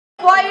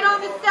Quiet on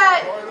the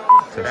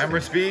set.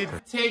 Camera speed.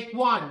 Take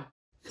one.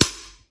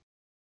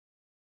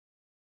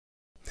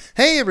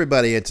 Hey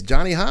everybody, it's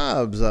Johnny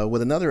Hobbs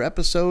with another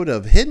episode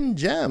of Hidden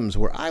Gems,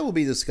 where I will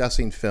be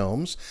discussing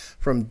films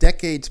from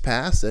decades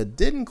past that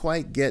didn't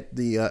quite get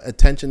the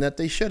attention that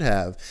they should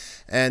have.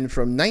 And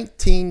from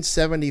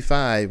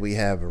 1975, we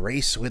have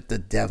Race with the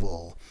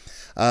Devil.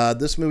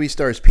 This movie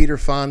stars Peter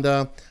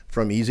Fonda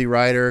from Easy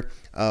Rider,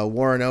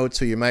 Warren Oates,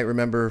 who you might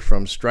remember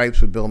from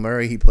Stripes with Bill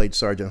Murray. He played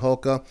Sergeant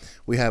Holka.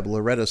 We have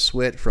Loretta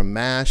Swit from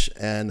MASH,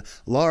 and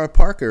Lara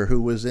Parker,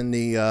 who was in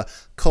the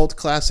cult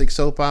classic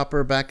soap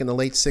opera back in the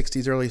late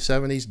 60s, early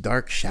 70s,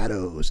 Dark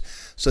Shadows.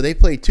 So they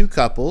play two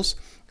couples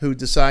who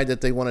decide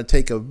that they want to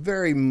take a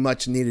very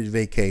much needed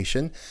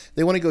vacation.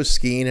 They want to go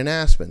skiing in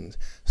Aspen.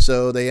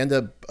 So they end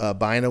up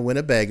buying a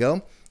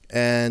Winnebago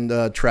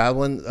and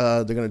traveling.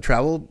 They're going to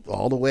travel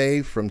all the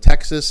way from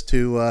Texas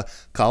to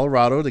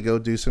Colorado to go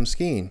do some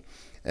skiing.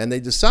 And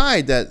they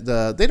decide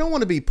that they don't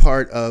want to be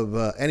part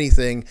of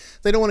anything.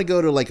 They don't want to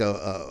go to like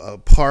a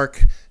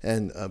park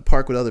and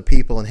park with other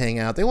people and hang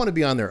out. They want to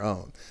be on their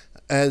own.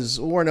 As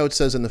Warren Oates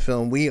says in the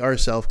film, we are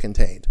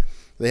self-contained.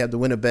 They have the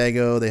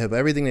Winnebago. They have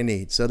everything they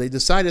need. So they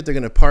decided they're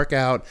going to park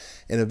out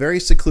in a very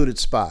secluded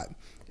spot.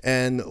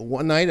 And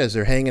one night as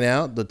they're hanging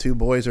out, the two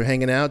boys are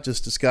hanging out,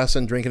 just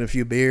discussing, drinking a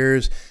few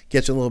beers,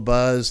 catching a little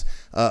buzz.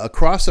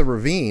 Across a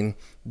ravine,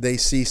 they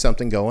see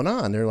something going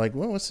on. They're like,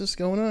 well, what's this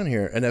going on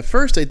here? And at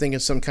first they think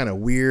it's some kind of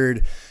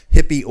weird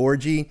hippie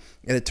orgy.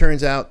 And it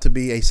turns out to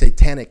be a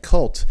satanic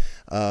cult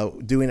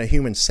doing a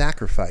human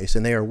sacrifice.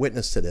 And they are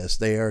witness to this.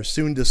 They are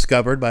soon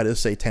discovered by this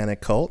satanic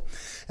cult.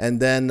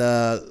 And then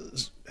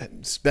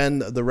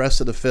spend the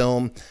rest of the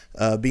film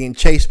being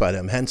chased by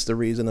them. Hence the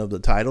reason of the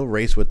title,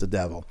 Race with the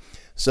Devil.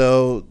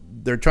 So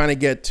they're trying to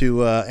get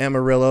to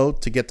Amarillo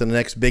to get to the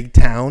next big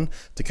town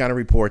to kind of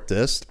report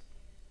this.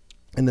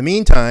 In the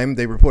meantime,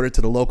 they report it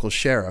to the local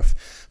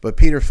sheriff. But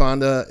Peter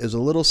Fonda is a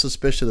little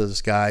suspicious of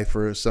this guy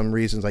for some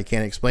reasons I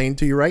can't explain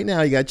to you right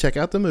now. You got to check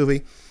out the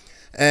movie.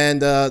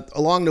 And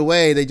along the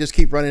way, they just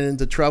keep running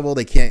into trouble.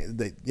 They can't,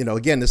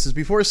 again, this is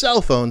before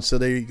cell phones, so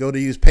they go to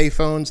use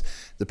payphones.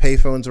 The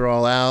payphones are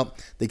all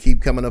out. They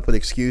keep coming up with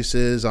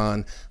excuses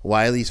on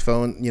why these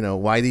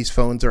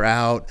phones are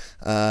out,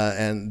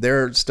 and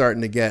they're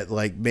starting to get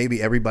like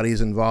maybe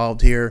everybody's involved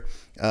here.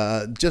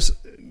 Just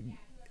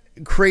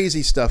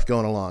crazy stuff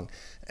going along,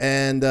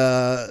 and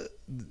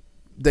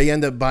they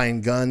end up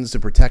buying guns to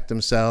protect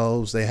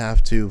themselves. They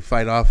have to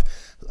fight off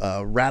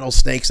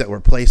rattlesnakes that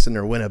were placed in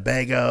their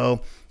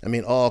Winnebago. I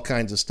mean, all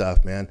kinds of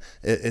stuff, man.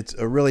 It's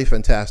a really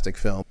fantastic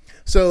film.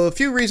 So a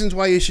few reasons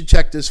why you should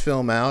check this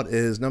film out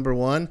is, number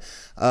one,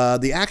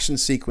 the action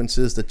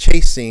sequences, the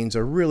chase scenes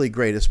are really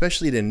great,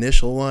 especially the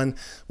initial one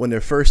when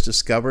they're first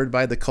discovered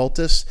by the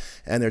cultists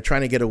and they're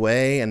trying to get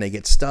away and they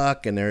get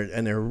stuck and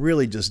they're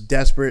really just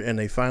desperate, and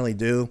they finally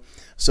do.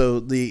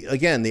 So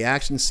the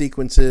action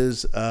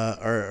sequences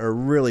are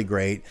really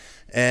great.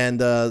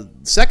 And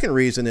second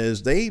reason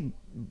is they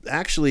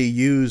actually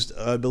used,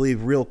 I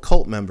believe, real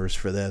cult members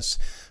for this.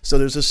 So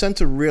there's a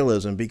sense of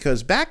realism,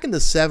 because back in the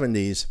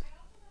 70s,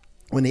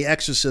 when The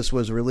Exorcist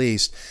was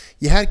released,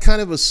 you had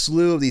kind of a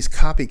slew of these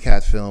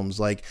copycat films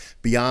like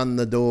Beyond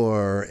the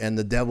Door and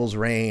The Devil's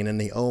Reign and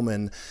The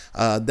Omen.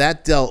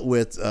 That dealt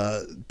with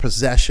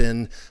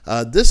possession.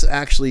 This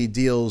actually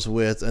deals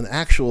with an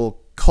actual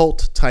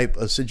cult type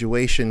of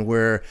situation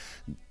where,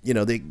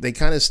 they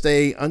kind of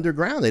stay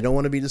underground. They don't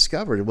want to be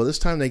discovered. Well, this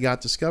time they got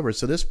discovered.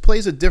 So this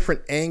plays a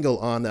different angle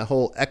on the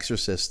whole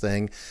Exorcist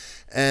thing.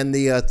 And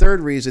the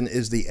third reason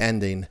is the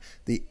ending.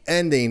 The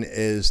ending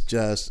is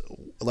just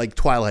like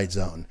Twilight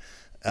Zone.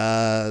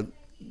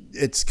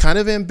 It's kind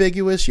of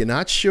ambiguous. You're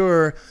not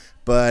sure,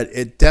 but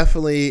it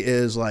definitely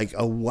is like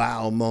a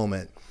wow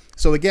moment.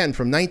 So again,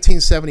 from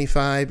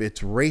 1975,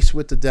 it's Race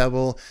with the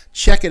Devil.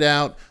 Check it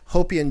out.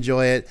 Hope you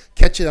enjoy it.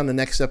 Catch it on the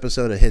next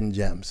episode of Hidden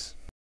Gems.